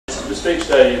the speech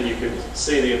there, you could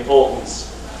see the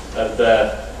importance of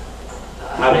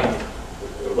having,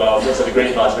 well, I was going to say the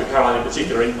Green Party, but Caroline in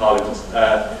particular in Parliament.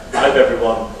 I hope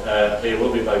everyone here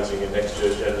will be voting in next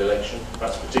year's general election,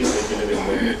 perhaps particularly if you live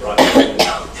in the Brighton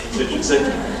constituency.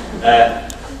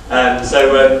 And so,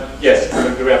 yes,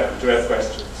 do we have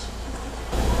questions?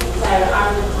 So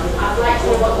I'd like to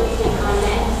know what you think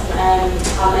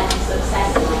our next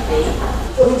success might be.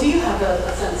 Well, do you have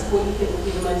a sense of what you think would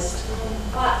be the most?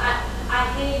 Well, I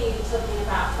hear you talking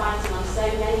about fighting on so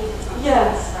many different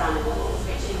fronts for animals,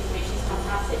 which is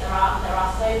fantastic. There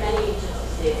are so many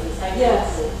injustices and so many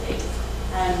difficulties,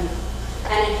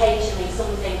 and occasionally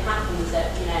something happens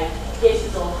that gives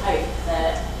us all hope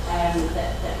that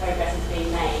progress is being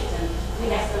made. And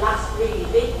I guess the last really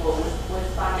big one was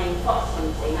banning fox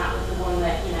hunting. That was the one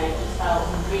that just felt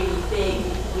really big.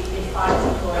 We've been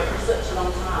fighting for it for such a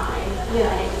long time, and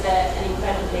it was an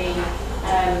incredibly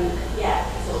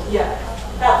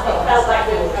felt like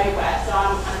real progress. So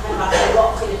I'm kind of asking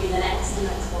what's going to be the next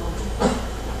one.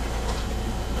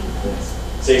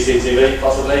 CCTV,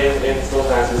 possibly in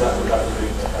slaughterhouses. That would be.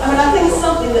 I mean, I think it's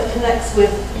something that connects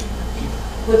with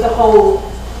the whole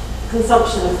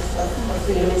consumption of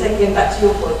food. I mean, taking it back to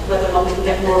your point, whether or not we can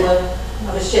get more of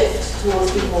a shift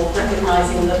towards people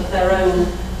recognising that their own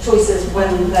choices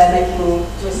when they're making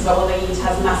choices about what they eat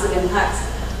has massive impacts.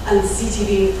 And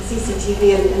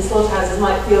CCTV in slaughterhouses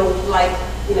might feel like,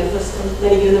 for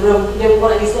many of you in the room, you don't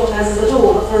want any slaughterhouses at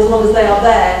all, but for as long as they are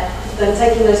there, then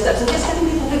taking those steps and just getting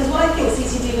people, because what I think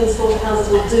CCTV in slaughterhouses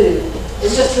will do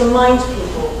is just remind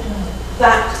people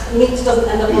that meat doesn't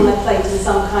end up on their plate in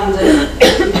some kind of,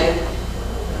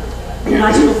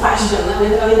 magical fashion. I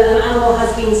mean, an animal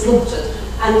has been slaughtered,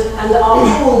 and our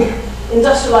whole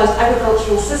industrialised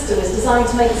agricultural system is designed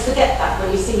to make us forget that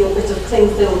when you see your bit of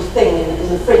cling-filled thing in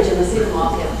the fridge in the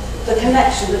supermarket. The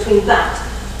connection between that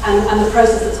and the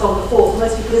process that's gone before, for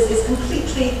most people, is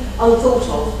completely unthought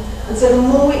of. And so the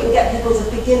more we can get people to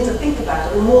begin to think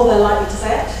about it, the more they're likely to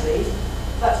say, actually,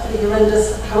 that's pretty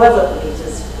horrendous, however the meat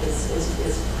is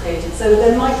created. So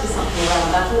there might be something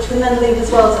around that, which can then link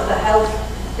as well to the health,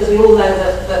 because we all know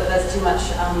that there's too much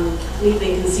meat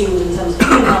being consumed in terms of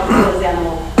human health as well as the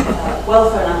animal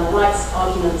welfare and animal rights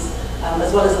arguments,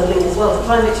 as well as the link as well to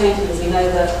climate change, because we know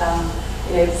that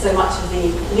so much of the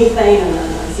methane and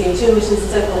CO2 emissions and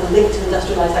so forth are linked to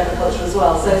industrialised agriculture as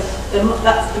well. So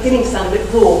that's beginning to sound a bit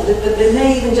broad, but it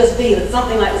may even just be that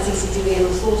something like the CCTV and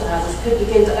the slaughterhouses could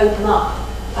begin to open up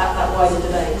that wider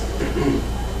debate.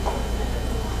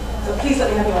 So please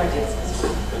let me have your ideas.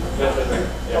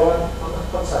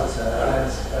 What's that?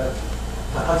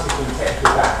 Hunting's been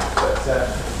technically banned, but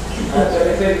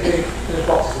they clearly do the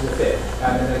boxes in the fit,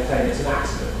 and then they claim it's an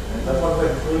accident. And I wonder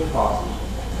whether the Green Party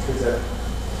could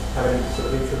have any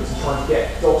sort of influence in trying to get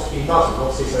dogs to be muzzled,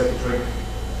 obviously, so they can drink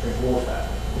water.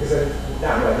 Because then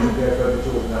that way they can go further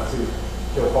Jordan enough to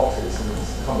kill foxes and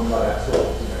something like that sort.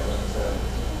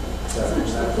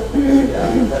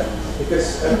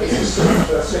 Because it's just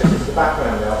sort of slipped into the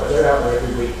background now, but they're out there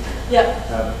every week. Yep.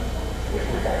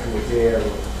 Catching with deer or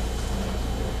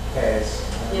hares.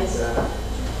 Yes.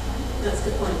 That's a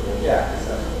good point. Yeah.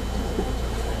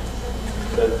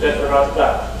 So, gentleman right at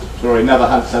that. Sorry, another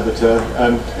hunt saboteur.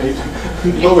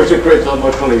 Always a great on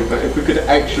my colleague, but if we could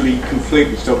actually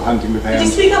completely stop hunting with hounds. Could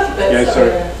you speak up a bit? Yeah,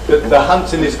 sorry. The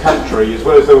hunts in this country, as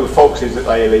well as all the foxes that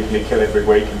they illegally kill every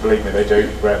week, and believe me, they do,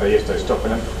 throughout the years they're stopping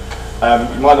them.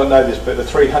 You might not know this, but the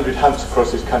 300 hunts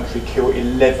across this country kill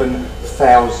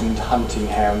 11,000 hunting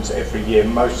hounds every year,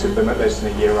 most of them at less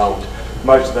than a year old.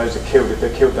 Most of those are killed, if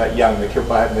they're killed that young, they're killed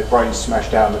by having their brains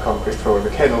smashed out on the concrete floor of the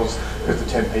kennels because the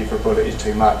 10p for a bullet is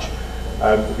too much.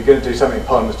 If we're going to do something in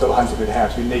Parliament, stop hunting with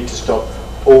hounds, we need to stop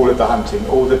all of the hunting,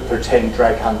 all the pretend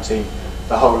drag hunting,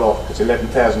 the whole lot, because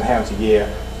 11,000 hounds a year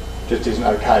just isn't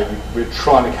okay. We're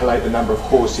trying to collate the number of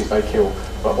horses they kill,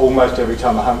 but almost every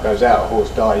time a hunt goes out, a horse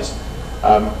dies.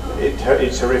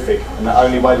 It's horrific, and the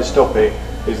only way to stop it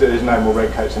is that there's no more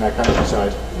redcoats in our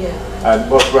countryside. Yeah.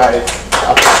 What's great is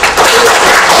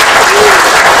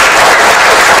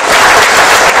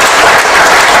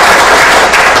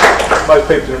most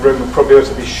people in the room would probably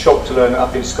also be shocked to learn that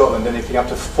up in Scotland anything up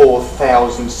to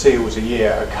 4,000 seals a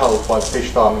year are culled by the fish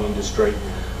farming industry.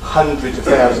 Hundreds of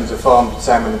thousands of farmed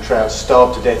salmon and trout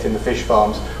starved to death in the fish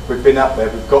farms. We've been up there,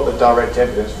 we've got the direct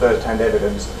evidence, first-hand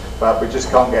evidence, but we just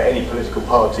can't get any political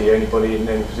party, anybody in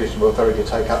any position of authority to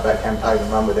take up that campaign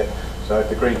and run with it. So if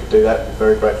the Greens could do that, we'd be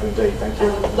very grateful indeed. Thank you. I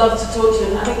would love to talk to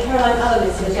you. I think Caroline Allen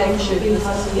is here again from Being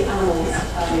Fighting the Animals.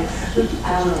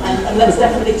 And let's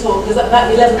definitely talk, because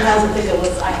that 11,000 figure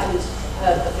was, I hadn't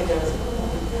heard the figure.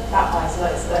 that high, so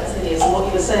that's hideous. And what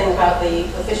you were saying about the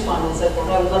fish farming and so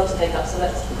forth, I would love to take up, so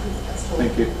let's talk.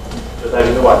 Thank you.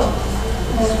 David, the one.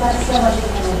 Thanks so much for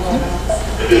coming here.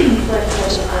 Great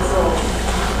pleasure as well.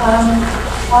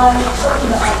 I'm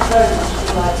something that I very much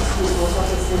would like to speak about,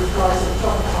 obviously, the price of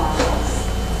profit finance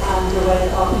and the way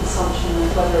that our consumption,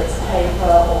 whether it's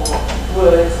paper or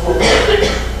wood or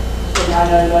something I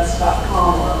know less about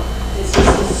palm oil, is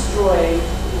just destroying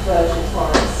the virgin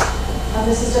forests. And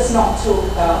this is just not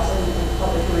talked about in the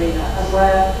public arena, and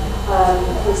where,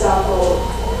 for example,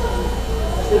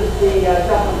 the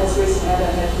government has recently, I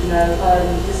don't know if you know,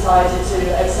 decided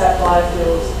to accept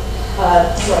biofuels,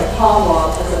 palm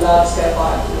oil as a large-scale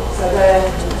biofuel. So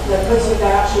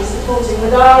they're actually supporting,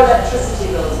 with our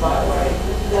electricity bills, by the way,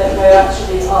 they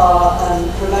actually are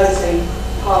promoting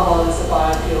palm oil as a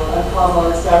biofuel, and palm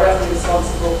oil is directly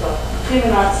responsible for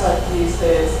human rights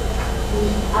abuses,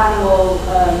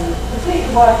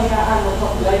 completely wiping out animal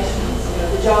populations. You know,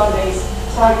 the Javanese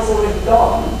tiger's already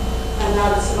gone, and now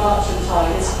the Sumatran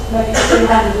tiger is maybe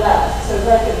 300 left, so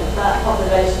reckon that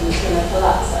population is going to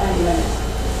collapse at any minute.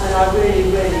 And I really,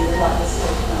 really would like to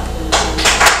talk about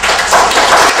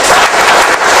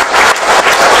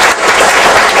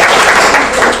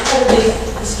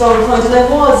A strong point, and there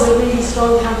was a really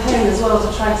strong campaign as well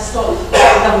to try to stop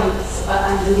governments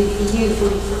and the EU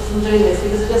from doing this,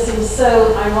 because it just seems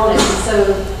so ironic and so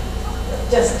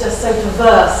just so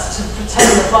perverse to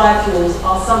pretend that biofuels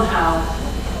are somehow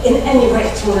in any way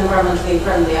at all environmentally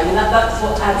friendly. I mean, that's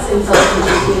what adds insult to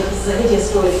injury. This is a hideous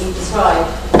story that you described,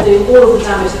 doing all of the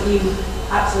damage that you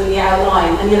absolutely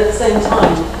outline, and yet at the same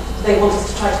time, they want us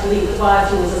to try to believe that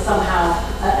biofuels are somehow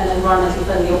an environmentally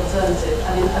friendly alternative.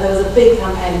 I mean, there was a big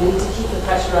campaign, and we need to keep the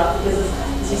pressure up, because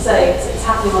as you say, it's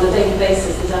happening on a daily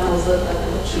basis. These animals are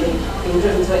literally being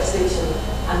driven to extinction.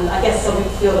 And I guess some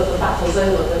people feel that the battle's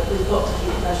over, but we've got to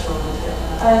keep the pressure on them to get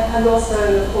that. and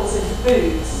also, of course, in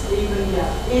foods,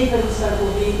 even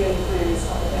so-called vegan foods,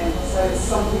 I think. So it's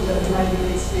something that we maybe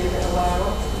need to be a bit aware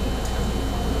of.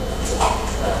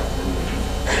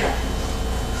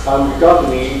 Regarding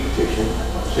the e-petition,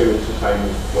 assuming it's the same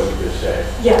as what you just said,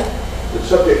 the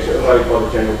subjects that are raised by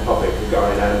the general public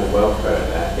regarding animal welfare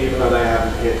and that, even though they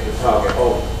haven't hit the target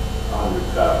of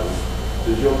 100,000,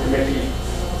 does your committee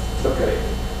look at it?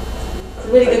 It's a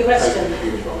really good question.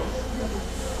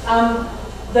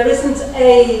 There isn't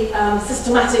a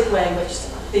systematic way in which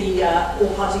the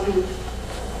all-party group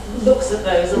looks at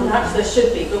those, and perhaps there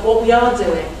should be, but what we are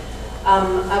doing,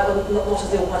 not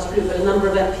just the all-party group, but a number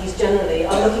of MPs generally,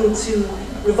 are looking to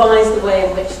revise the way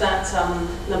in which that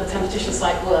number 10 petition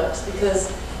site works,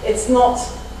 because it's not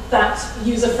that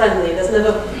user-friendly. There's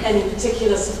never any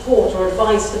particular support or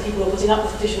advice for people who are putting up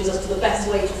the petitions as to the best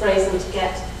way to phrase them to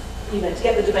get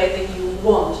the debate that you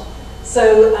want.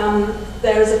 So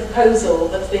there is a proposal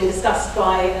that's being discussed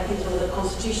by, I think, one of the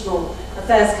Constitutional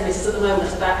Affairs Committees at the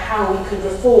moment about how we could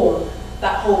reform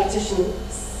that whole petition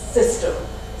system,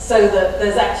 so that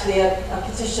there's actually a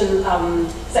petition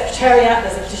secretariat,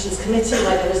 there's a petitions committee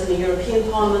like there is in the European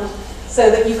Parliament, so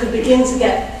that you could begin to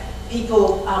get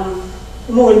people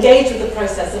more engaged with the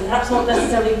process, and perhaps not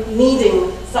necessarily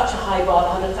needing such a high bar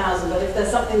of 100,000, but if there's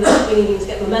something that's beginning to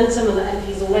get momentum and the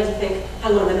MPs already think,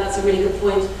 hang on a minute, that's a really good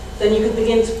point, then you can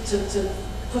begin to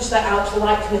push that out to the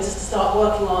right committees to start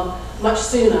working on much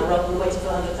sooner rather than waiting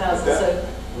for 100,000.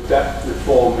 Would that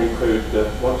reform include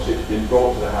that once it's been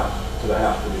brought to the House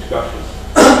for discussion,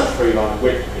 a 3-line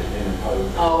width is being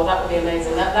imposed? Oh, that would be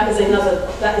amazing. That is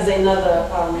another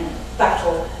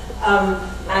battle.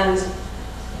 And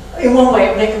in one way, it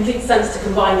would make complete sense to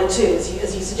combine the two,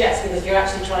 as you suggest, because you're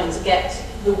actually trying to get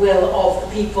the will of the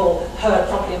people heard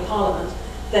properly in Parliament.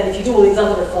 Then if you do all these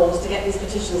other reforms to get these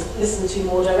petitions listened to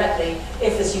more directly,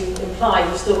 if, as you imply,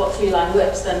 you've still got 3-line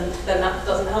whips, then that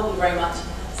doesn't help you very much.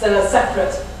 So a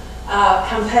separate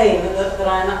campaign that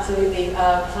I am absolutely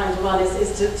trying to run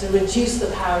is to reduce the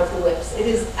power of the whips. It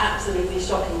is absolutely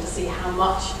shocking to see how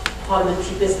much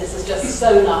parliamentary business is just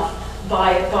sewn up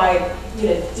by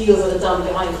deals that are done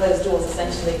behind closed doors,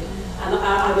 essentially. And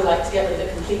I would like to get rid of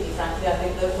it completely, frankly. I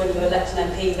think that when you elect an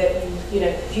MP, that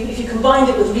if you combined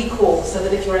it with recall, so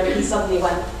that if your MP suddenly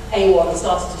went AWOL and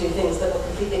started to do things that were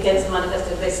completely against the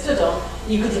manifesto they stood on,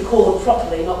 you could recall them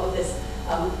properly, not with this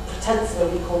pretense of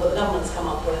a recall that the government's come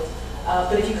up with.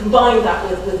 But if you combine that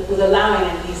with allowing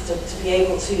MPs to be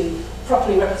able to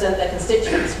properly represent their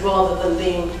constituents rather than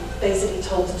being basically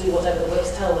told to do whatever the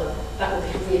whips tell them, that would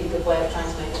be a really good way of trying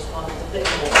to make this parliament a bit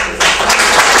more.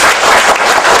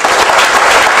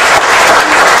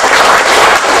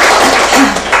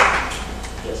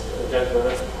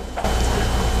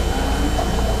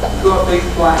 We've got a big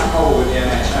black hole with the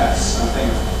NHS, I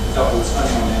think double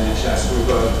spending on the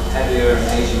heavier and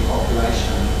ageing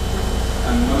population,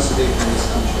 and most of the people in this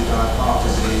country die of heart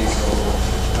disease or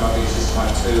diabetes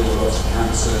type 2 or lots of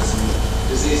cancers and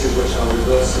diseases which are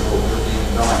reversible with a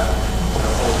vegan diet.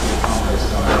 Wholly plant-based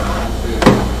diet and food.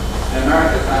 In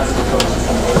America, thousands of doctors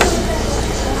are reversing these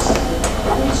diseases.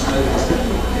 Almost nobody's doing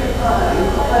it here.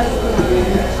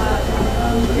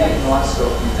 The meat and livestock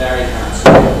and dairy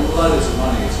council get loads of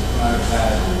money to promote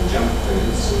their junk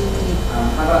foods.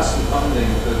 How about some funding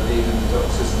for vegan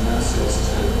doctors and nurses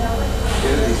to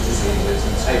cure these diseases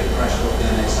and take the pressure off the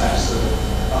NHS so that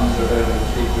funds are available to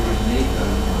people who really need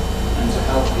them, and to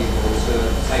help people to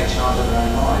take charge of their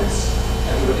own lives?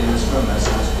 Everybody in this room knows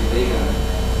how to be vegan,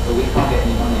 but we can't get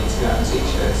any money to go out and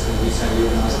teach it. So we say we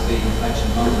organise a vegan pledge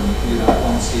in London. We can do that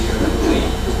once a year every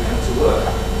week because we have to work.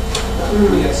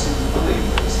 Can we get some funding,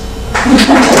 please?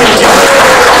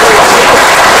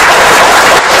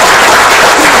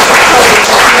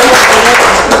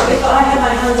 If I had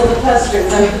my hands on the purse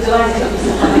strings, I would be delighted to do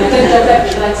something. I don't know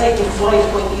directly, but I take this wider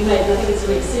point that you made, and I think it's a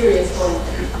really serious point.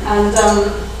 And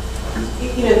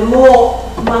you know, the more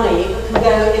money can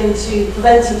go into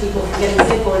preventing people from getting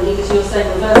sick, or indeed, as you're saying,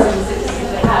 reversing the sicknesses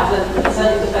they have, then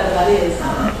certainly the better that is.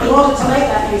 In order to make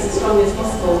that case as strongly as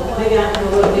possible, maybe I can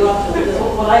work with you after, because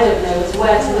what I don't know is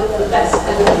where to look for the best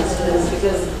evidence for this,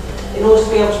 because in order to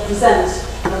be able to present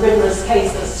a rigorous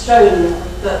case that's shown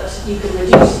that you can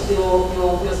reduce your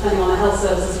spending on a health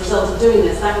service as a result of doing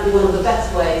this, that would be one of the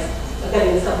best ways of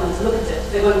getting this government to look at it.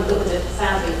 They won't look at it,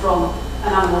 sadly, from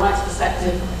an animal rights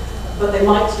perspective, but they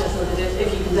might just look at it if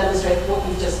you can demonstrate what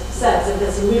you've just said. So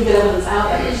there's some really good evidence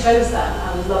out there that shows that.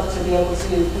 I would love to be able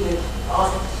to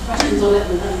ask questions on it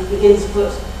and begin to put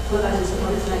that into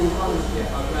its name in Parliament.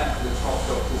 Yeah, I've met the top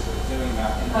doctors that are doing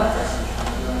that in the present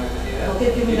Canada and over here. Well,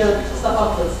 give me the stuff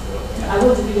afterwards. I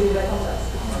will give you their contacts.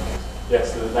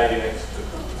 Yes, the lady next to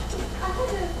I had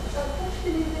a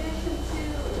question in relation to,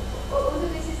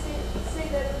 although this is say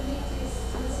that meat is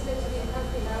considered to be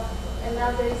unhealthy now, and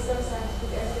now there is some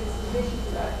scientific evidence in relation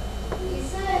to that. Is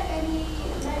there any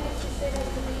merit to say that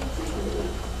the meat is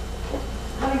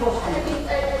How do you watch I mean,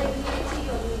 VAT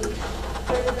on meat,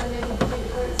 rather than any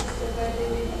current system where they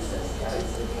may be subsidized,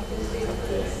 so we can pay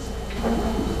for this?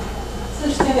 It's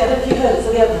interesting, I don't know if you heard it.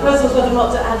 So the proposal was whether or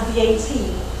not to add VAT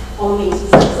on meat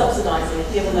instead of subsidising it,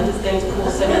 given that it's going to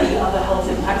cause so many other health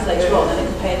impacts later on, and it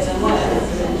can pay its own way.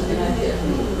 It's an interesting idea.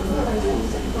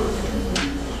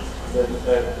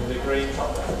 the green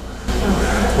top there.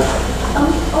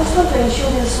 I was wondering,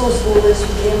 surely the source of all this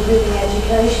would be improving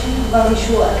education. Very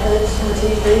sure I heard on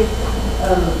TV,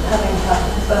 having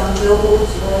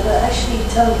billboards or whatever, actually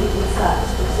telling people the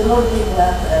facts, because a lot of people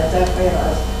out there don't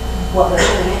realise what they're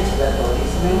putting into their bodies.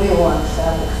 I mean, we all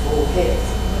understand because we're all kids.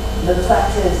 But the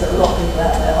fact is that a lot of people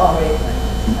out there are ignorant,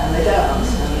 and they don't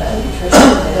understand about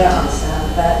nutrition, they don't understand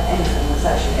about anything that's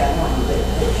actually going on in the big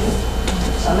picture.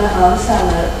 So I understand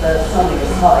that the funding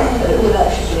is high, but it would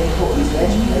actually be important to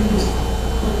educate people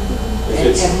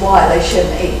in why they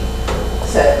shouldn't eat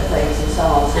certain things and so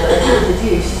on, so that they could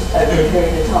reduce over a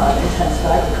period of time intensive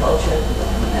agriculture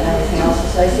and everything else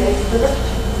associated with it.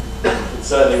 It's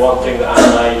certainly one thing that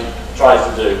Adelaide tries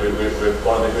to do. We're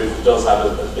one of the groups that does have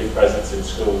a big presence in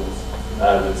schools,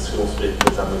 with school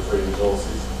speakers and with free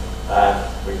resources.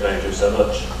 We can only do so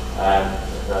much.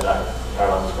 No doubt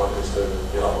Caroline was quite used to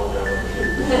be a lot more going on.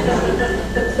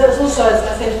 There's also, I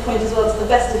was going to point as well, to the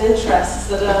vested interests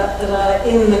that are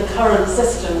in the current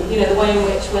system. You know, the way in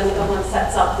which when the government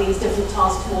sets up these different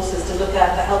task forces to look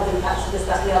at the health impacts of this,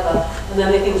 that, and the other, and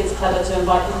then they think it's clever to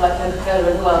invite people like Coca-Cola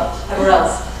and whoever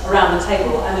else around the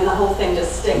table. I mean, the whole thing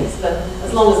just stinks. But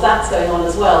as long as that's going on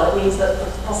as well, it means that the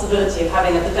possibility of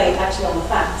having a debate actually on the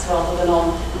facts rather than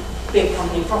on big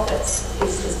company profits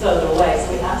is further away.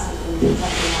 So we absolutely need to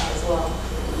tackle that as well.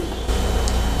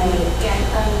 Yeah,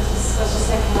 I was just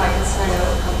thinking like so many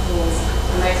little companies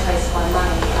are motivated by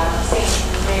money. I've seen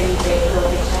really real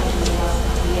big changes in the last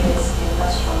couple of years in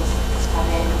restaurants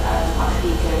having like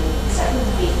vegan, separate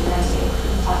vegan menu.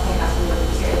 I think that's a really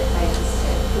good place to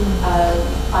sit.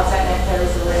 I don't know if there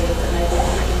is a way that maybe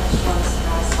vegan restaurants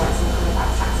has like some kind of like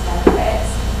tax benefits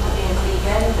for being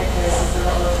vegan, because there's a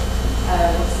lot of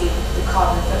obviously the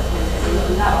carbon footprint is a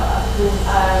little lower.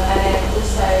 And then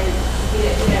also we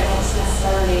don't want to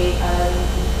necessarily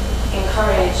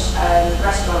encourage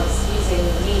restaurants using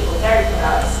meat or dairy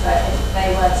products, but if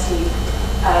they were to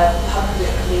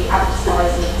publicly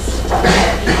advertise and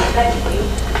menu,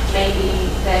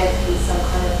 maybe there could be some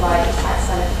kind of like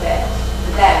tax benefit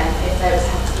for them if they were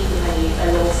to have to keep the menu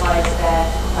alongside their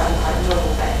quite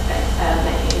normal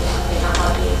menu. I think that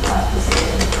might be quite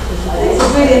possible. It's a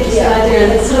really interesting idea,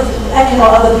 and it's sort of echoing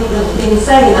what other people have been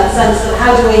saying in that sense that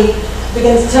how do we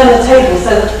begin to turn the table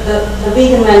so that the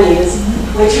vegan menus,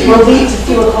 which will lead to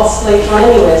fewer costs later on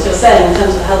anyway, as you're saying, in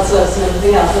terms of health service and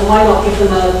everything else, then why not give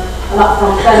them an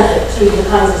upfront benefit through the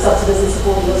kinds of subsidies and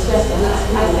support you're suggesting? I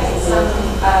think some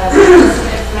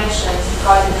information, some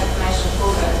guided information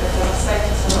for them, because I've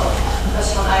spoken to a lot of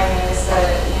restaurant owners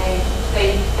that,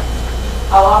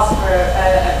 I'll ask for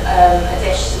a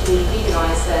dish to be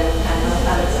veganised and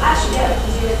actually, yeah, we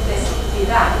can do this, we can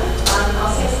do that.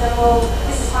 I'll say to them, well,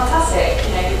 this is fantastic.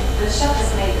 The chef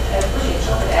has made a brilliant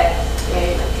job at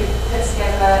it. Could put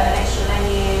together an extra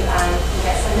menu and can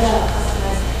get so much more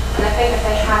customers. And I think if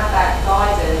they had that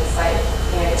guidance,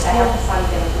 if they have the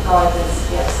funding, the guidance to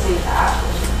be able to do that,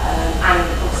 and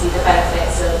obviously the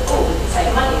benefits of, we could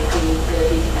save money if we do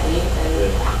a vegan menu,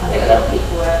 then I think a lot of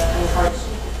people are encouraged.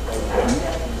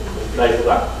 Later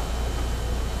that.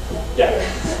 Yeah.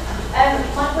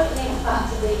 My point links back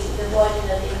to the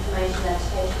widening of the information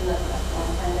education that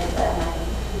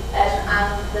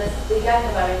and the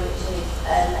January, which is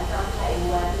a campaign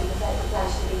where people take the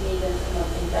pledge to be vegan for a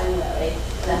month in January,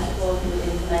 and that's supported with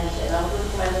information. I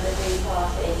wouldn't remember the Green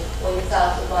Party or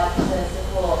yourself would like to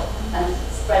support and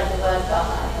spread the word about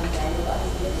that campaign, but I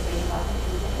think the Green Party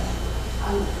can do that.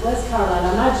 Where's Caroline?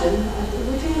 I imagine. Are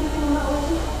we doing anything on that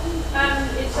already?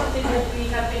 It's something that we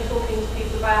have been talking to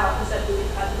people about, and certainly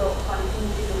we've had a lot of kind of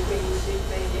individual Greens who've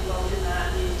been involved in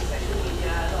that, and using social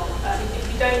media a lot. If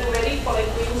you don't already follow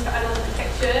Greens for Animal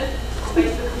Protection,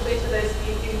 Facebook and Twitter, those of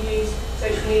you who use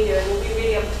social media, and you'll be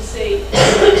really able to see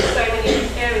so many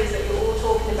areas that you're all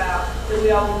talking about that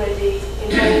we are already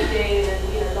involved in,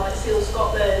 and like Seal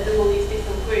Scotland and all these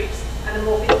different groups, and the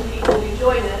more people who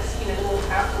join us, the more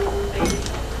powerful we'll be.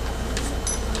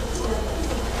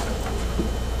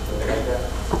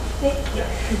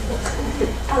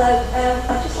 Hello,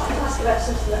 I'd just like to ask about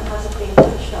something that hasn't been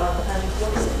touched on, and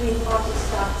what's the Green Party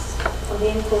stance on the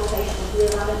importation of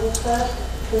real animal fur,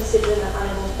 considering that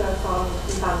animal fur farming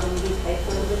has been banned in the UK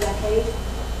for over a decade?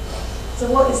 So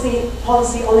what is the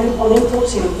policy on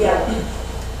importing? Yeah.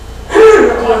 Do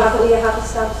you have a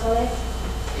stance on it?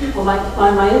 Well,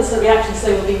 my instant reaction to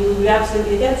say would be we would be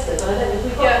absolutely against it, but I don't know if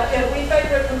we've got we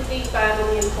favour a complete ban on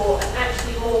the import, and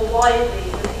actually more widely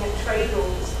looking at trade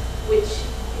rules which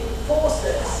force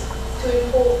us to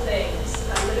import things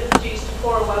that are produced to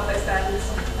poorer welfare standards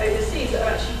overseas that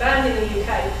are actually banned in the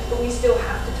UK, but we still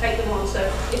have to take them on. So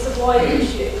it's a wide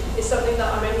issue. It's something that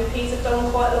our MEPs have done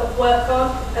quite a lot of work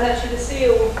on, and actually the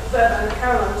seal fur ban that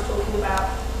Caroline was talking about,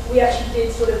 we actually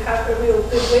did sort of have a real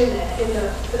good win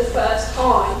there for the first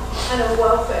time. Animal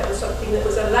welfare was something that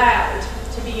was allowed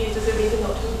to be used as a reason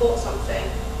not to import something,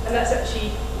 and that's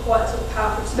actually quite a sort of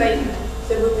powerful statement.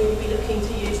 So we'll really be looking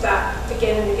to use that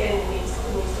again and again in these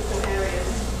different areas.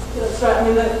 That's right. I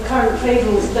mean, the current trade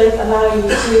rules don't allow you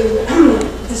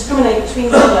to discriminate between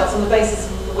products on the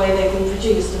basis of the way they've been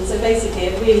produced, and so basically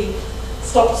it really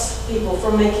stops people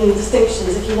from making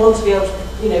distinctions. If you want to be able to,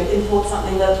 import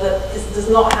something that does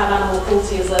not have animal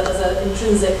cruelty as an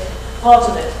intrinsic part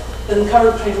of it, then the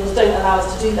current trade rules don't allow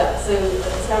us to do that. So,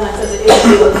 as Caroline says, it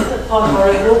is part of our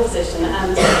overall position,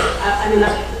 and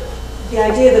the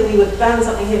idea that we would ban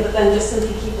something here but then just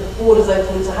simply keep the borders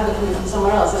open to have it coming from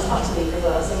somewhere else is utterly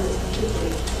perverse. I mean, it's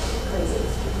completely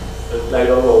crazy.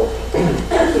 Labour will.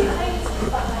 Thank you.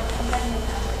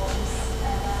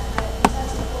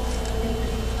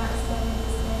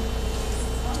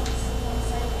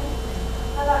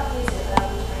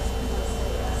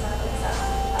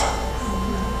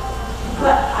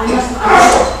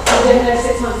 I don't know if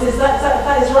 6 months is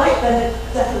that is right, then it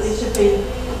definitely should be.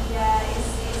 Yeah, it's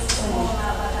more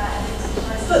about like that.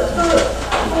 But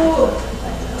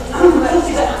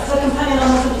for companion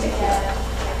animals in particular,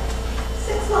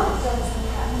 6 months.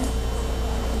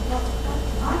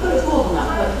 I thought it was more than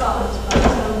that.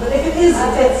 But if it is,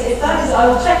 if that is, I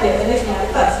will check it. And if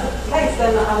that's the case,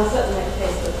 then I will certainly make a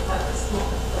case that that's not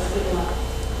big enough.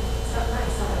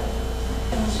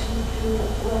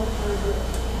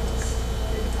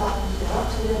 Up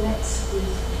to the next with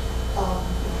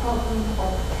the problem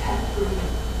of cat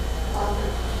breeding.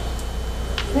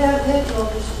 Their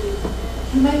job is to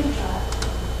humane trap,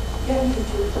 get you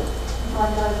to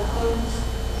find either homes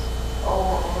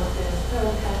or if there's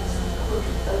feral cats and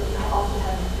after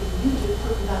having been neutered,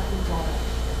 put them back in the water.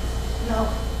 Now,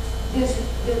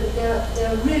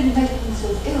 they're really making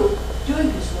themselves ill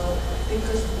doing this work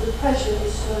because the pressure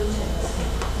is so intense.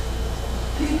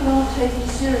 People aren't taking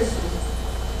seriously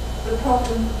the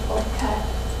problem of cat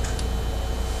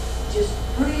just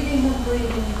breeding and breeding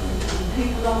and breeding.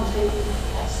 People aren't taking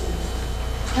cat seriously.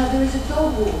 Now there is a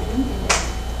dog warden in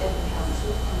every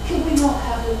council. Can we not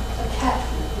have a cat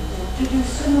warden to do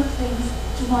similar things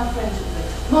to my friends at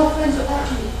Brighton? My friends are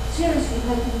actually seriously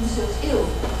making themselves ill.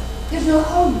 There's no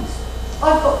homes.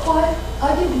 I've got 5,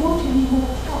 I didn't want any more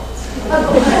cats. I've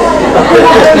got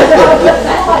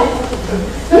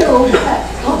 5, very old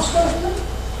cats. I can't stroke them,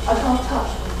 I can't touch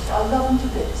them. I love them to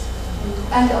bits.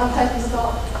 And I've had to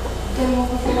start getting off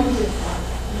for 4 years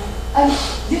now. And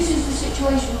this is the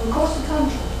situation across the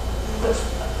country, but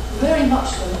very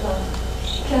much so in London.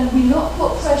 Can we not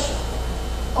put pressure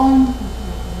on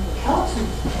councils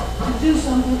to do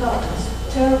something about this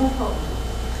terrible problem?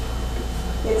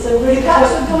 It's a really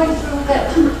cats are going through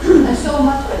hell, and so are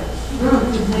my friends. You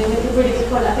make a really good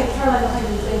point. I think Caroline behind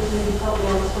you is going to really help me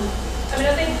on this one. I mean,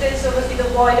 I think there's obviously the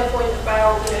wider point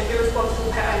about, you know,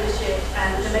 irresponsible pet ownership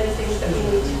and the many things that we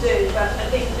need to do, but I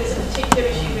think there's a particular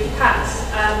issue with cats.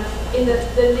 In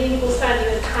the legal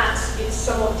standing of cats is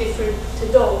somewhat different to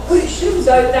dogs. Well, it should.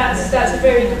 So that's a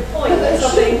very good point. But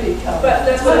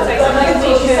that's what I think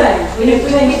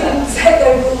we can set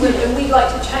those rules, and we'd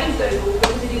like to change those rules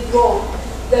because it is wrong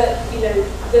that, you know,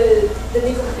 the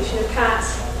legal position of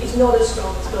cats is not as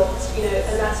strong as dogs, you know,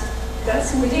 and that's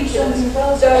ridiculous.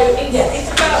 So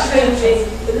it's about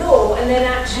changing the law, and then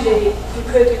actually you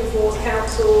could enforce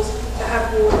councils to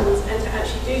have wardens and to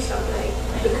actually do something,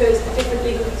 because the different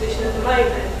legal position at the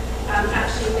moment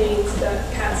actually means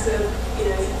that cats are, you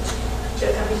know,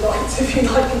 don't have any rights, if you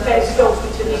like, compared to dogs,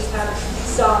 which at least have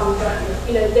some, but,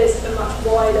 you know, there's a much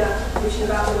wider issue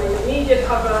about the way the media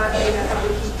cover, you know, how we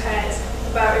keep pets,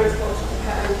 about irresponsible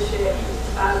pet ownership,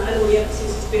 and all the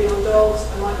emphasis has been on dogs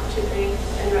and microchipping,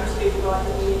 and you're absolutely right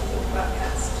that we need to think about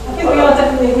cats. I think we are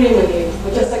definitely agreeing with you.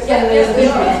 We're just explaining there's a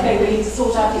thing we need to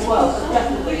sort out as well. So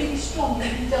definitely. Really strong to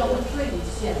be done with,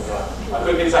 please. Yes. I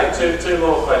quickly take two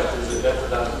more questions. I just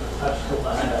got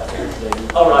my hand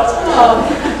up. All right.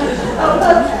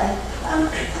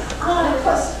 Okay. I of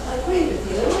course agree with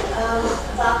you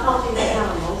about not eating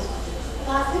animals,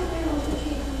 but I think we want to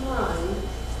keep in mind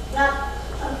that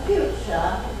a future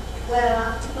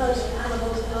where most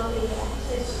animals are not eaten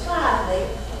is sadly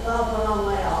rather a long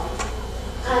way off.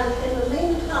 And in the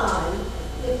meantime,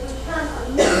 if we can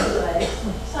ameliorate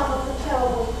some of the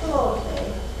terrible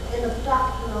cruelty in the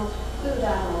production of food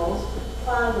animals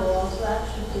by laws, that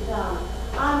should be done.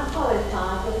 I'm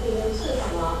horrified looking in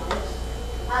supermarkets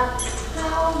at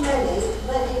how many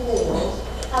ready meals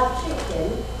have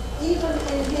chicken, even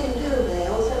in Hindu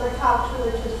meals, in a culture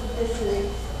which is traditionally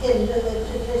Hindu and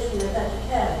traditionally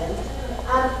vegetarian.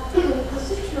 And the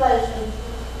situation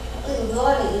in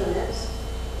broiler units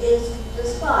is,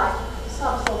 despite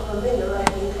some sort of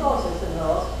ameliorating clauses in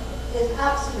laws, is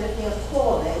absolutely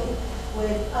appalling,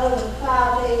 with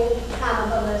overcrowding,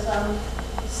 cannibalism,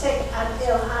 sick and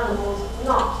ill animals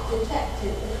not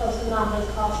detected because the numbers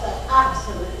are so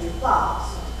absolutely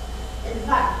vast. In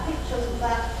fact, pictures of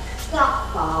that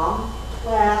duck farm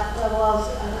where there was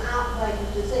an outbreak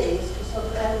of disease to sort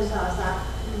of emphasize that.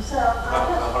 So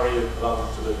I'll hurry you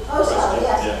along to the question. Sorry,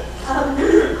 yes. Yeah. I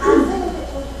think it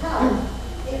would help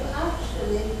if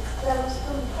actually there was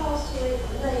compulsory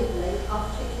labelling of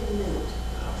chicken meat.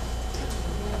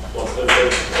 What's has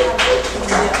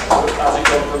it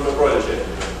gone from the broiler chicken?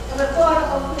 The broiler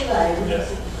of the leg.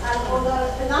 Yes. And although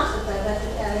it's enough of them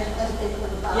vegetarian, as people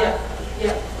about. Yeah,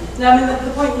 yeah. No, I mean,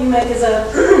 the point you make is a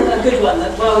good one,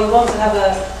 that, well, you want to have a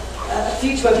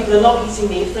future where people are not eating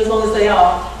meat, for as long as they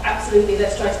are, absolutely,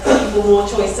 let's try to give people more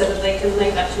choice so that they can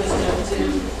make that choice, you know,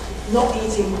 to not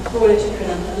eating broiler chicken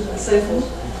and so forth.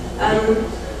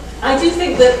 I do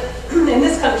think that in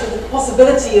this country, the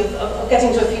possibility of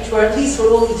getting to a future where at least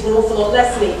we're all eating an awful lot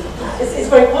less meat is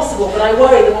very possible, but I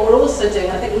worry that what we're also doing,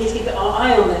 I think we need to keep our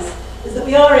eye on this, is that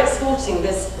we are exporting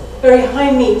this very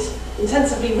high meat,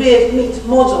 intensively reared meat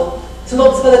model to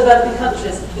lots of other developing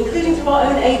countries, including through our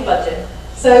own aid budget.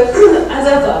 So, as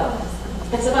ever,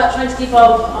 it's about trying to keep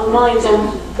our minds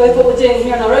on both what we're doing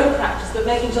here in our own practice, but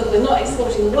making sure that we're not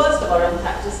exporting the worst of our own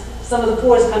practice. Some of the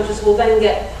poorest countries will then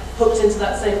get hooked into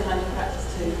that same kind of practice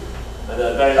too. And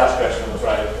the very last question, I'm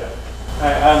afraid.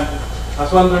 I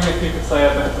was wondering if you could say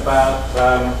a bit about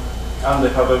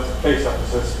undercover police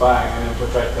officers spying and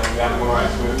infiltrating the animal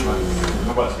rights movement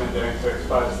and what's been doing to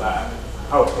expose that and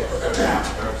hold people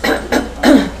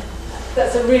accountable.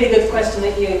 That's a really good question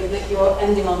that you're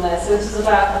ending on there. So this is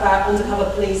about undercover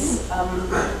police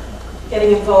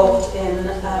getting involved in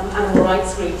animal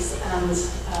rights groups, and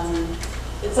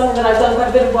it's something that I've done quite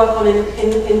a bit of work on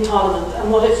in Parliament.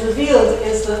 And what it's revealed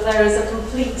is that there is a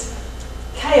complete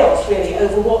chaos really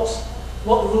over what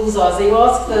the rules are. So you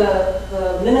ask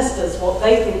the ministers what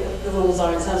they think the rules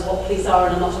are in terms of what police are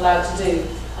and are not allowed to do,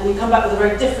 and you come back with a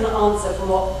very different answer from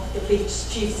what the police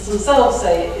chiefs themselves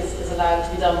say is allowed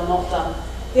to be done or not done.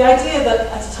 the idea that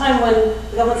at a time when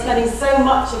the government's spending so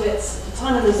much of its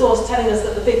time and resource telling us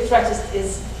that the big threat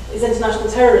is international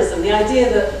terrorism, the idea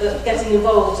that getting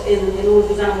involved in all of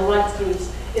these animal rights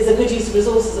groups is a good use of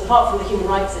resources apart from the human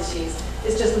rights issues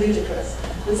is just ludicrous.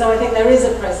 And so I think there is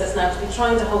a process now to be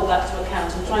trying to hold that to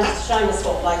account and trying to shine a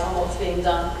spotlight on what's being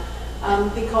done.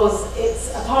 Because it's,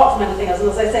 apart from anything else, and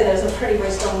as I say, there's some very,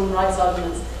 very strong human rights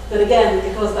arguments, but again,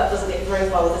 because that doesn't get very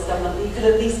far with this government, you could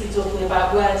at least be talking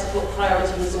about where to put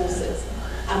priority resources.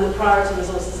 And the priority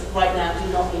resources right now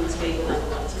do not need to be the animal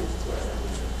rights movement.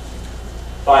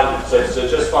 Fine. So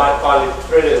just finally,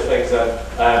 three little things then.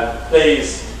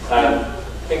 Please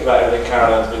think about everything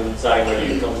Caroline's been saying when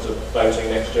it comes to voting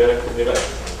next year.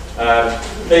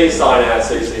 Please sign our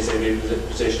CCCB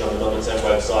petition on the London 10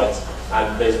 website,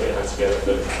 and please put your hands together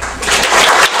for